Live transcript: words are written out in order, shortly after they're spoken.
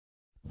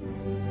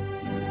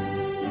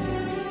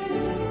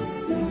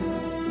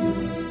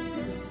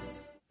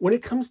when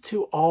it comes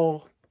to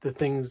all the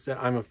things that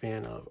I'm a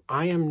fan of,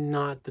 I am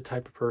not the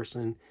type of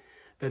person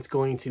that's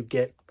going to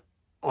get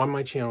on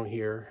my channel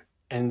here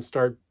and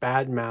start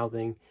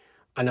bad-mouthing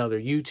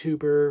another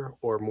YouTuber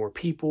or more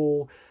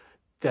people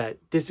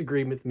that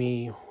disagree with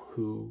me,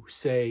 who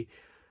say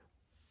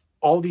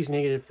all these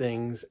negative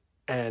things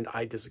and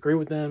I disagree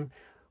with them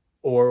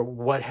or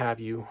what have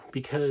you,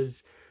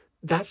 because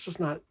that's just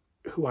not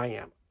who I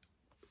am.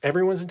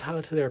 Everyone's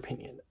entitled to their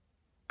opinion.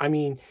 I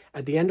mean,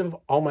 at the end of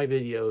all my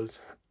videos,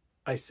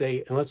 I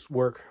say, and let's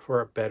work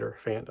for a better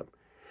fandom.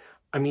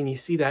 I mean, you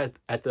see that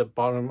at the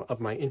bottom of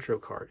my intro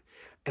card.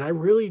 And I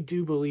really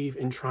do believe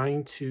in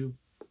trying to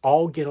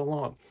all get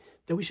along,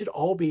 that we should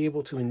all be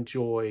able to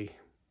enjoy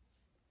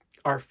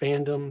our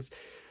fandoms,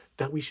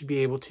 that we should be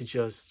able to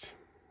just,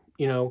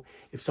 you know,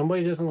 if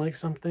somebody doesn't like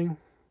something,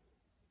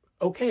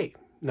 okay,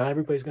 not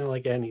everybody's going to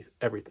like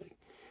everything.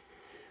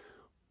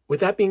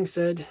 With that being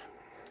said,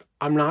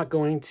 I'm not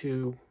going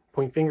to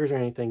point fingers or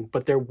anything,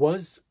 but there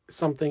was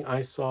something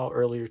I saw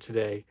earlier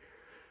today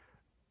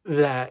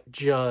that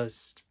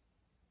just,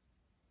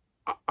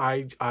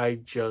 I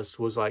just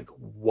was like,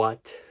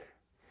 what?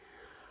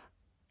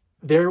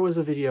 There was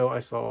a video I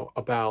saw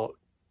about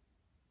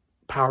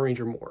Power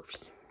Ranger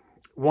Morphs.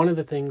 One of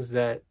the things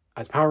that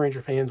as Power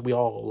Ranger fans, we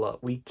all love.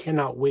 We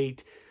cannot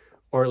wait,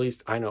 or at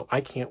least I know I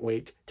can't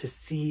wait to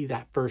see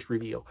that first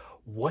reveal.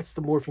 What's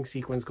the morphing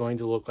sequence going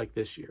to look like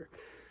this year?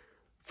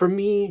 For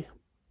me,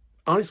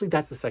 honestly,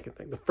 that's the second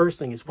thing. The first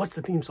thing is, what's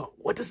the theme song?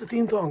 What does the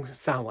theme song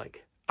sound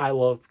like? I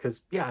love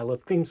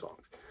theme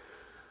songs.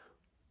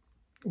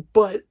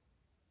 But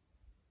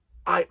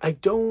I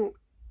don't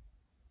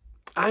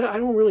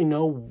really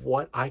know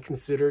what I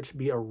consider to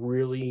be a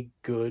really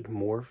good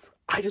morph.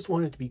 I just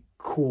want it to be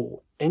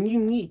cool and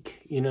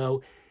unique, you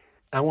know.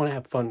 I want to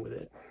have fun with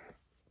it.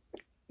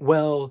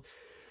 Well,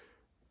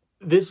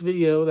 this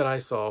video that I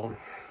saw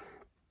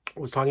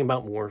was talking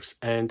about morphs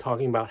and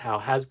talking about how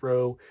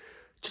Hasbro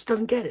just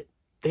doesn't get it.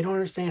 They don't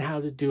understand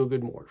how to do a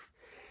good morph.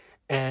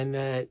 And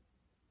that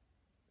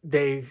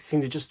they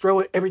seem to just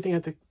throw everything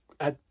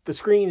at the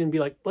screen and be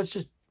like, let's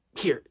just,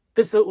 here,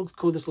 this looks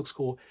cool, this looks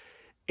cool.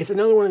 It's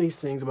another one of these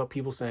things about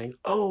people saying,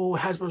 oh,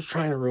 Hasbro's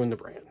trying to ruin the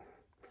brand.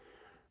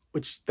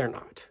 Which they're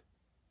not.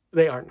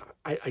 They are not.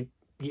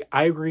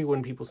 I agree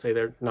when people say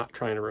they're not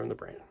trying to ruin the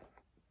brand.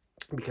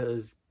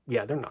 Because,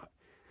 yeah, they're not.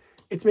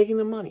 It's making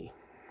them money.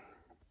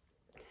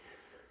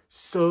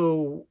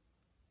 So,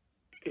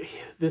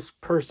 this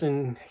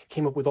person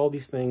came up with all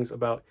these things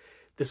about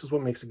this is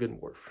what makes a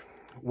good morph.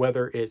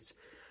 Whether it's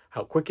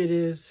how quick it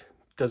is,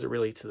 does it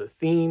relate to the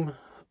theme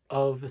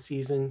of the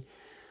season?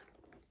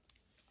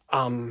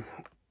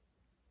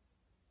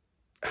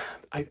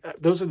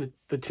 Those are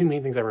the two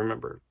main things I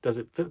remember. Does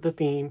it fit the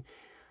theme?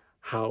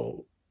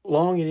 How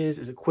long it is?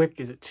 Is it quick?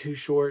 Is it too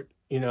short?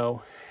 You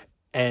know,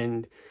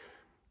 and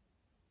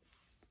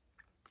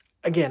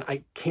again,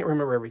 I can't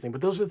remember everything,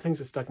 but those are the things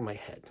that stuck in my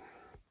head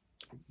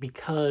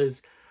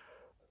because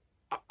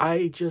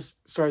I just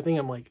started thinking,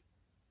 I'm like,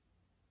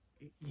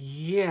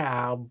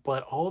 yeah,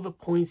 but all the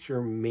points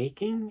you're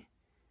making,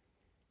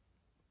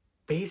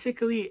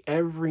 basically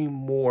every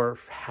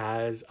morph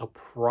has a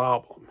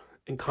problem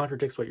and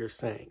contradicts what you're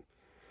saying.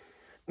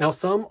 Now,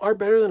 some are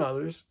better than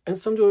others, and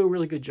some do a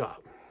really good job.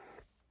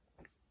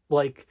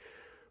 Like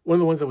one of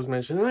the ones that was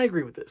mentioned, and I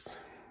agree with this.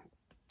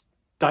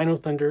 Dino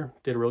Thunder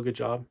did a real good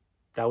job.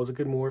 That was a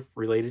good morph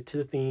related to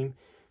the theme.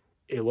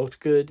 It looked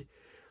good.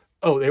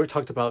 Oh, they were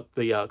talked about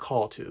the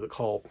call too. The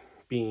call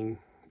being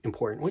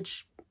important,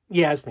 which,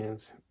 yeah, as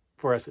fans,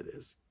 for us it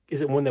is.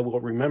 Is it one that we'll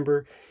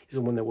remember? Is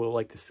it one that we'll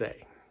like to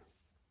say?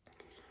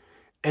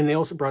 And they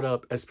also brought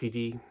up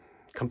SPD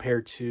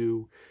compared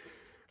to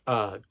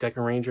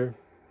Deca Ranger,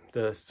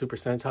 the Super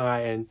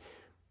Sentai, and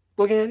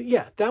looking at it,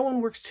 yeah, that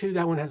one works too.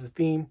 That one has a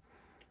theme.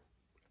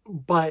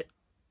 But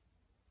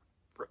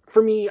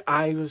for me,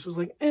 I was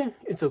like,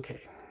 it's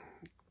okay.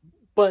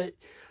 But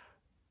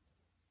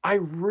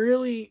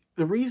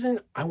the reason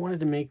I wanted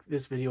to make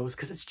this video is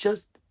because it's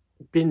just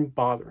been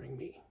bothering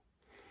me.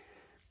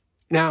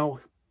 Now,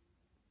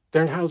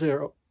 they're entitled to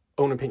their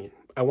own opinion.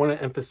 I want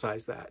to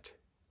emphasize that.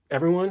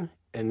 Everyone,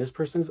 and this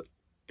person's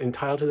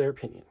entitled to their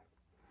opinion.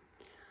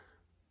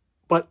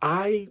 But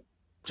I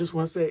just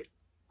want to say,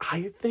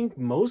 I think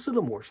most of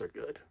the morphs are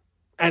good.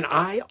 And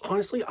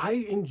honestly,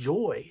 I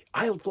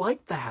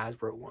like the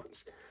Hasbro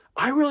ones.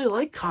 I really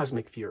like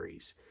Cosmic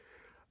Furies.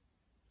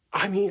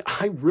 I mean,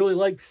 I really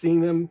like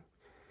seeing them.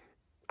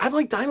 I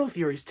like Dino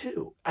Furies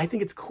too. I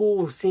think it's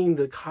cool seeing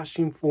the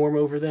costume form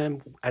over them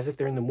as if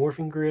they're in the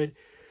morphing grid.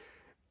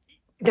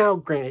 Now,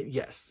 granted,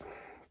 yes,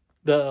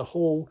 the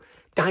whole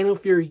Dino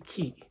Fury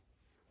key,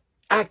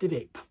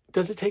 activate.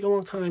 Does it take a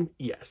long time?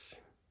 Yes.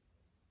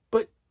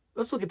 But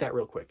let's look at that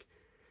real quick.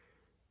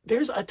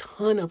 There's a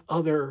ton of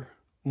other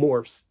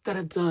morphs that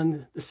have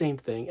done the same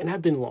thing and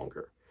have been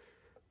longer.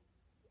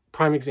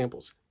 Prime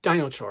examples,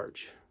 Dino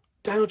Charge.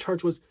 Dino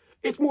Charge was,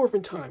 it's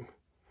morphin' time.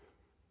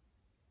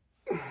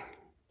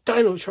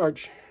 Dino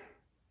Charge.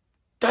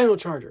 Dino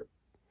Charger.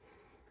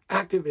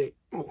 Activate.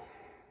 Oh,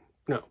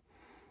 no.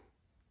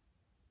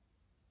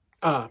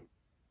 Of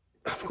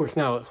course,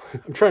 now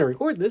I'm trying to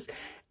record this,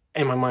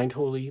 and my mind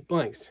totally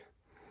blanks.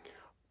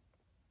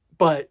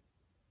 But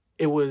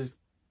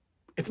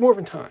it's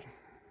Morphin time.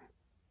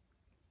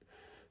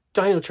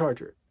 Dino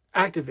Charger,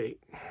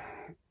 activate.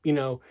 You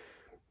know,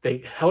 they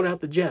held out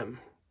the gem.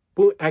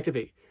 Boom,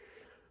 activate.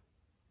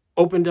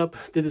 Opened up,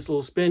 did this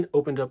little spin,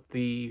 opened up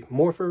the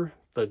morpher,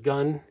 the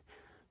gun,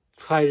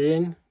 tied it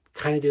in,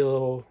 kind of did a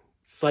little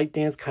slight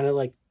dance, kind of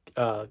like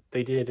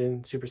they did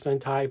in Super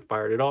Sentai,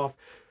 fired it off,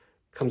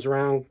 comes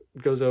around,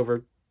 goes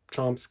over,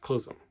 chomps,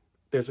 close them.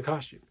 There's a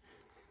costume.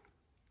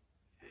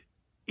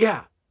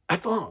 Yeah,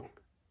 that's long.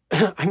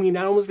 I mean,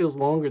 that almost feels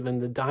longer than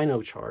the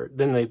Dino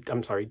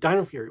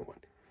Dino Fury one.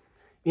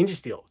 Ninja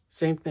Steel,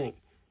 same thing.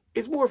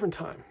 It's Morphin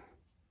time.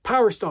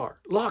 Power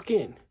Star, lock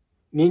in.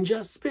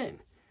 Ninja spin.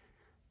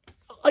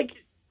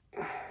 Like,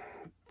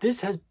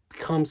 this has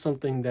become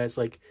something that's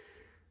like,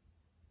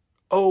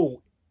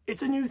 oh,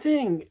 it's a new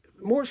thing.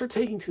 Morphs are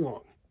taking too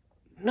long.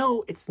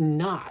 No, it's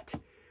not.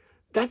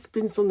 That's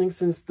been something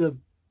since the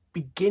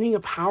beginning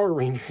of Power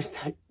Rangers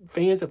that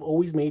fans have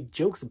always made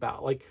jokes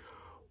about. Like,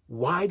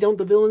 why don't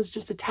the villains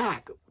just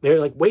attack? They're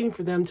like waiting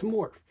for them to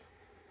morph.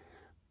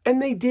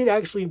 And they did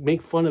actually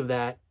make fun of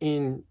that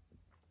in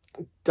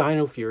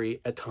Dino Fury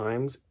at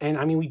times. And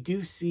I mean, we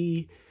do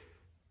see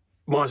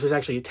monsters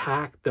actually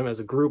attack them as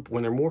a group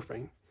when they're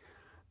morphing.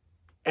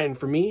 And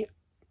for me,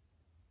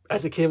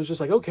 as a kid, it was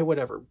just like, okay,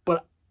 whatever.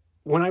 But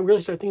when I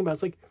really started thinking about it,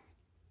 it's like,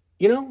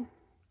 you know,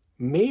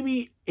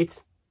 maybe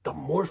it's the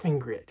morphing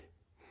grid.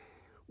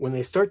 When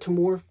they start to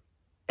morph,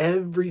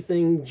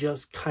 everything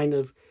just kind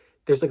of,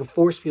 there's like a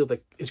force field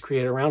that is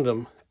created around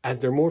them as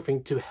they're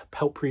morphing to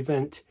help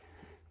prevent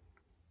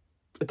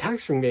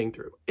attacks from getting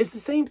through. It's the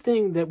same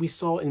thing that we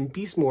saw in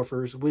Beast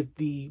Morphers with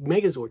the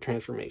Megazord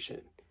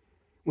transformation.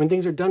 When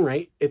things are done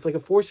right, it's like a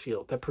force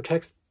field that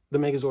protects the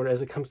Megazord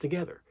as it comes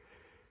together.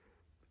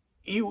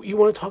 You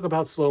want to talk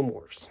about slow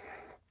morphs.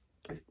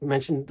 I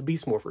mentioned the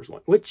Beast Morphers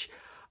one, which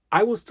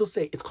I will still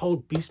say it's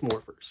called Beast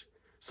Morphers.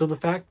 So the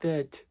fact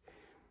that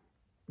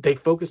they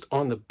focused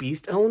on the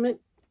beast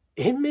element,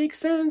 it makes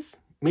sense.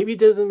 Maybe it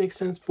doesn't make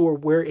sense for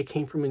where it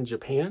came from in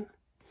Japan,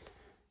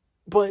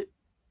 but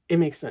it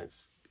makes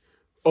sense.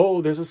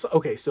 Oh,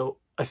 okay, so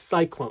a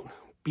cyclone.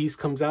 Beast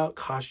comes out,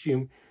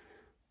 costume,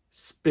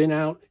 spin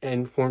out,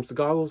 and forms the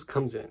goggles,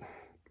 comes in.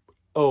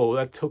 Oh,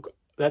 that took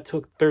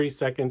 30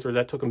 seconds, or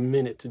that took a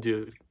minute to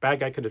do.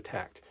 Bad guy could have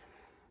attacked.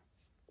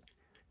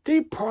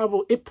 It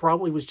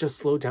probably was just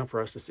slowed down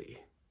for us to see.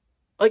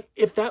 Like,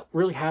 if that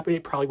really happened,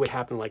 it probably would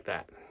happen like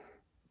that.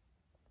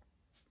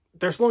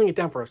 They're slowing it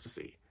down for us to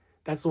see.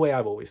 That's the way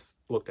I've always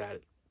looked at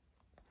it.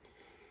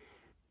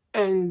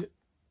 And,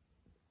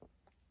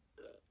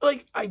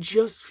 like, I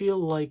just feel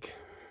like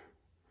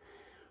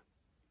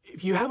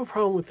if you have a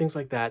problem with things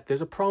like that,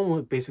 there's a problem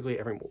with basically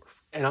every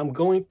morph. And I'm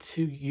going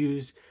to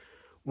use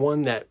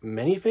one that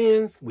many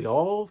fans,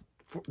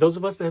 those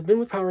of us that have been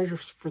with Power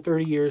Rangers for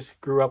 30 years,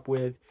 grew up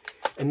with,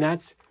 and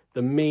that's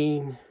the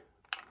Mighty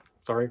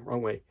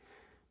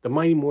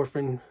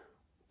Morphin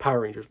Power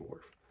Rangers morph.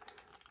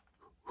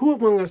 Who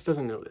among us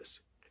doesn't know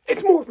this?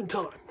 It's Morphin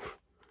time!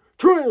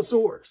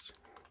 Tyrannosaurus!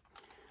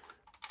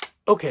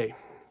 Okay,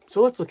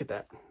 so let's look at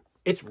that.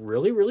 It's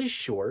really, really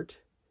short,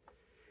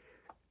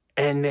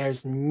 and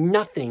there's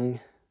nothing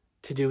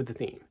to do with the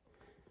theme.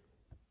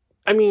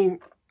 I mean,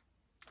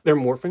 they're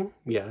morphing,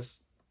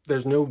 yes.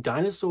 There's no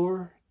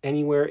dinosaur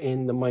anywhere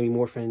in the Mighty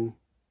Morphin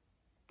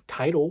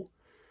title.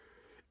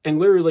 And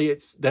literally,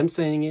 it's them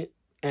saying it,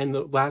 and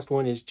the last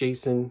one is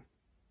Jason,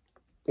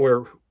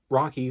 or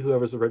Rocky,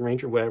 whoever's the Red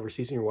Ranger, whatever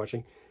season you're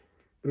watching,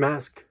 the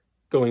mask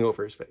going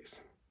over his face.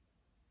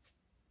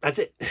 That's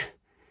it.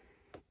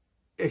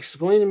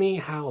 Explain to me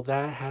how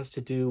that has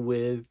to do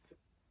with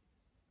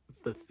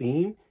the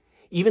theme.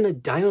 Even a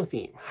dino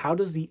theme. How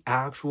does the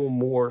actual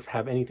morph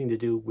have anything to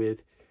do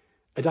with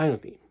a dino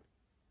theme?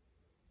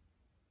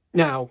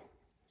 Now,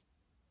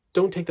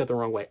 don't take that the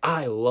wrong way.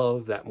 I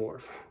love that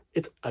morph.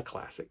 It's a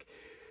classic.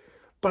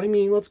 But I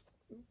mean,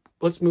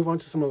 let's move on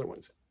to some other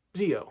ones.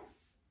 Zeo.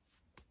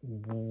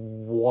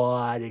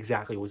 What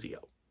exactly was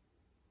Zeo?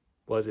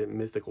 Was it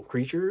mythical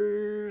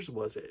creatures?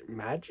 Was it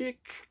magic?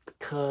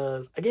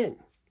 Because, again,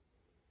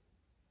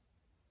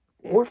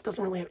 morph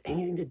doesn't really have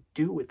anything to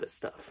do with this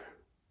stuff.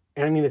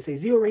 And I mean, they say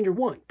Zeo Ranger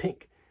 1,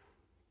 pink.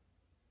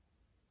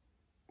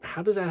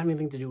 How does that have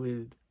anything to do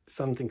with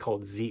something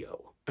called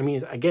Zeo? I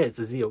mean, I get it's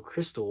a Zeo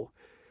crystal.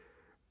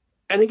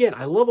 And again,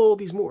 I love all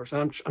these morphs.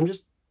 And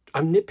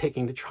I'm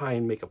nitpicking to try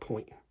and make a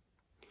point.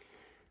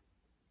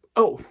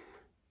 Oh,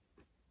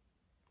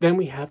 then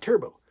we have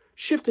Turbo.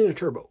 Shift into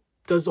Turbo.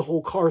 Does the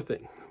whole car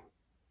thing.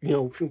 You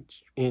know,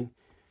 and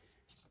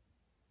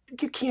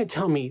you can't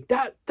tell me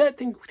that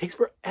thing takes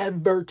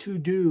forever to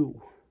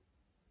do.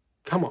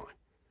 Come on.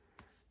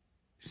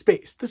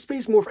 Space. The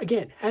space morph,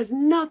 again, has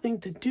nothing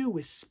to do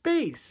with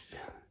space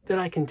that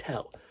I can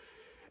tell.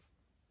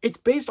 It's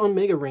based on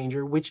Mega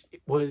Ranger, which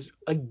was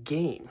a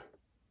game.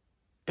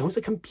 It was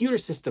a computer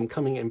system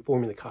coming and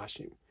forming the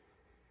costume.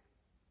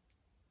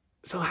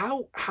 So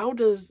how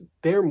does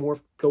their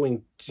morph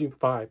going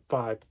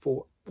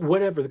 554,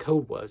 whatever the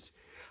code was,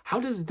 how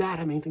does that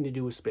have anything to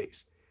do with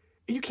space?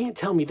 You can't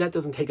tell me that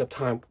doesn't take up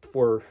time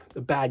for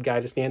the bad guy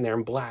to stand there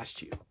and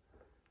blast you.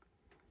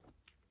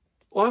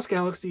 Lost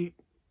Galaxy,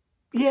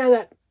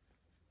 yeah,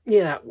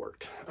 that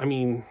worked. I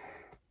mean,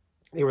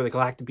 they were the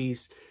Galactic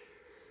Beasts,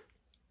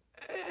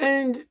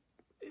 and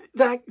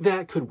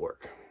that could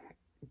work.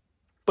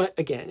 But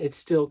again, it's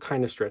still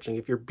kind of stretching.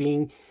 If you're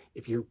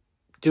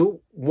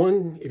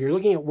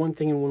looking at one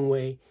thing in one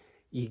way,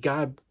 you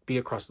gotta be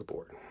across the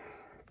board.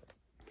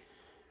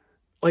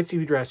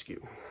 Lightspeed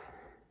Rescue.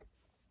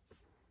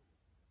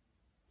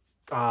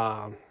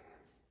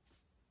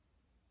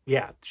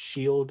 Yeah,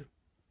 Shield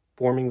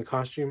forming the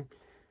costume,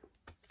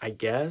 I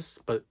guess,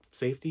 but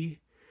safety.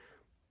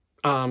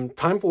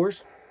 Time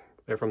Force,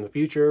 they're from the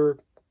future.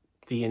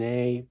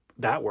 DNA,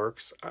 that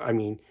works. I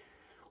mean,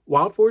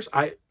 Wild Force,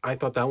 I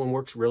thought that one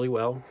works really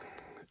well.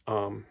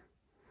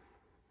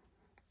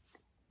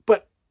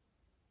 But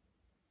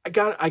I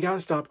gotta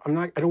stop. I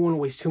don't want to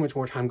waste too much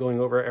more time going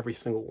over every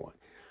single one.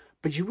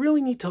 But you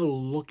really need to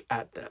look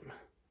at them,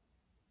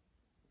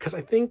 because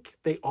I think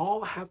they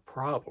all have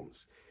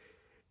problems.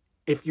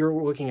 If you're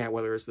looking at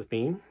whether it's the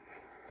theme,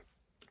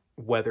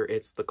 whether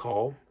it's the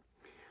call,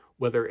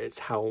 whether it's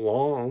how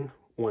long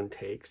one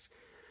takes,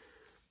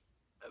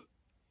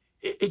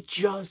 it's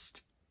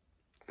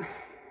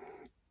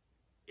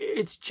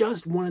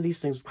just one of these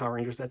things with Power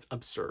Rangers that's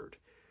absurd.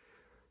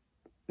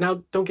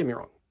 Now, don't get me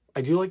wrong.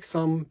 I do like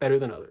some better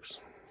than others.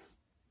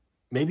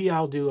 Maybe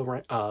I'll do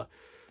a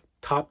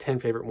top 10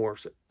 favorite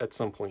morphs at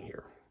some point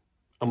here,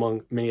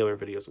 among many other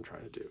videos I'm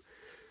trying to do.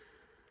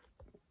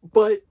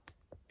 But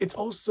it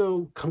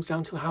also comes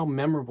down to how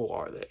memorable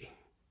are they?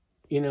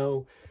 You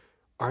know,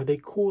 are they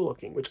cool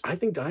looking? Which I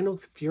think Dino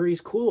Fury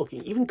is cool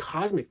looking. Even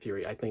Cosmic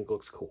Fury, I think,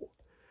 looks cool.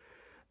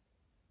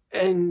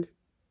 And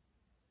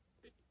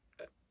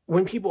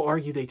when people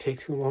argue they take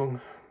too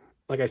long,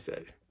 like I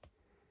said,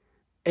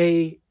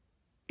 A,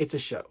 it's a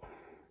show.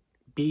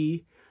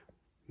 B,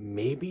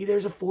 maybe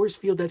there's a force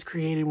field that's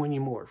created when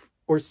you morph.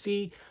 Or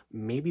C,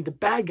 maybe the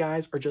bad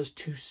guys are just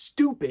too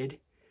stupid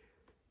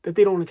that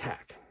they don't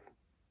attack.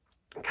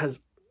 Because,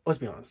 let's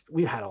be honest,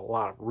 we've had a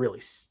lot of really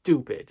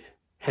stupid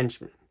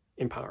henchmen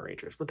in Power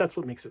Rangers, but that's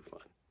what makes it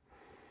fun.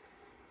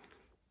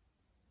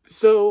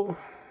 So,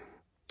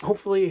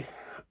 hopefully,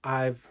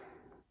 I've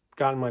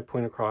gotten my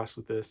point across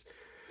with this.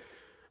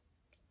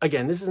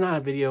 Again, this is not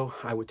a video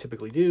I would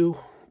typically do,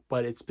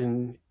 but it's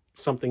been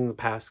something the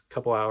past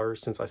couple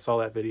hours since I saw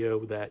that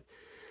video that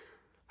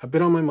have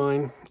been on my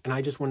mind, and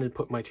I just wanted to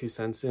put my 2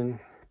 cents in.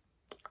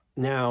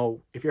 Now,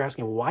 if you're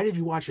asking, why did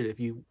you watch it if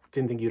you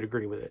didn't think you'd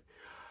agree with it?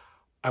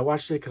 I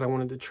watched it because I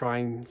wanted to try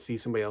and see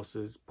somebody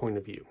else's point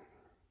of view.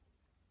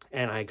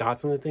 And I got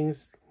some of the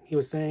things he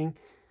was saying,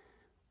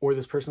 or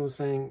this person was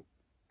saying,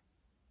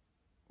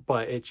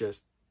 but it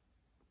just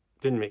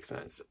didn't make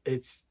sense.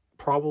 It's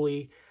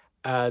probably,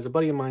 as a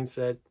buddy of mine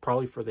said,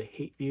 probably for the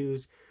hate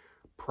views,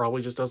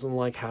 probably just doesn't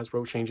like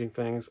Hasbro changing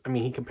things. I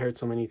mean, he compared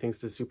so many things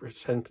to Super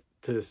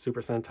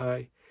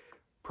Sentai.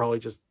 Probably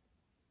just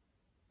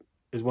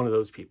is one of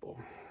those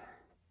people.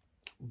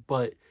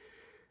 But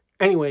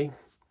anyway,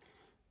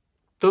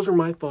 those are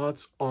my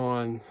thoughts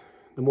on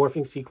the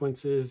morphing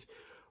sequences,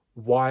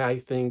 why I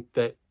think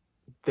that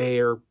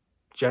they're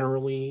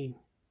generally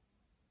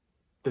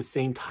the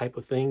same type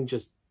of thing,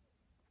 just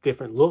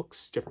different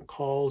looks, different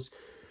calls,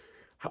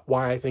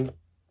 why I think,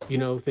 you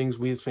know, things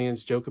we as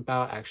fans joke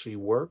about actually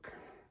work.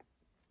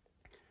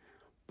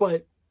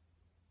 But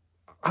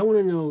I want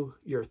to know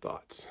your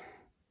thoughts.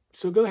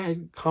 So go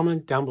ahead,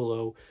 comment down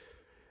below.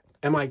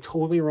 Am I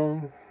totally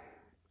wrong?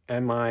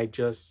 Am I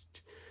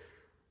just...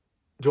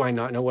 Do I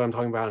not know what I'm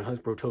talking about and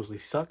Hasbro totally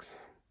sucks?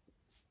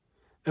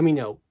 Let me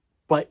know.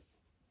 But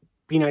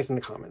be nice in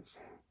the comments.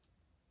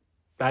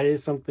 That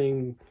is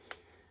something,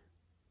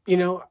 you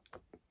know,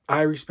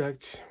 I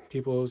respect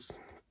people's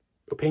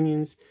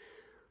opinions,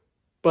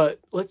 but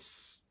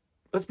let's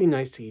be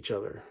nice to each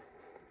other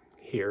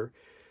here.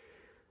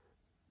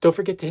 Don't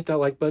forget to hit that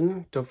like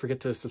button. Don't forget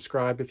to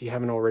subscribe if you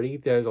haven't already.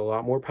 There's a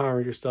lot more Power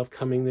Ranger stuff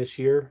coming this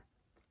year.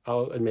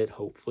 I'll admit,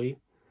 hopefully.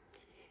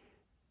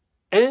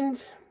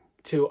 And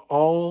to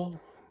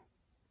all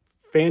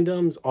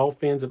fandoms, all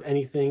fans of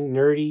anything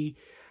nerdy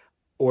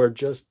or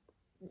just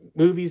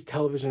movies,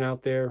 television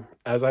out there,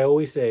 as I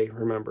always say,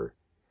 remember,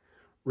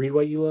 read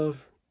what you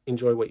love,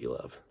 enjoy what you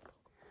love,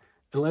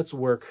 and let's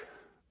work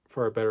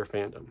for a better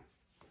fandom.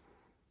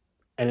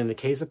 And in the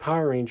case of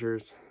Power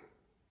Rangers,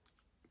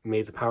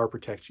 may the power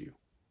protect you.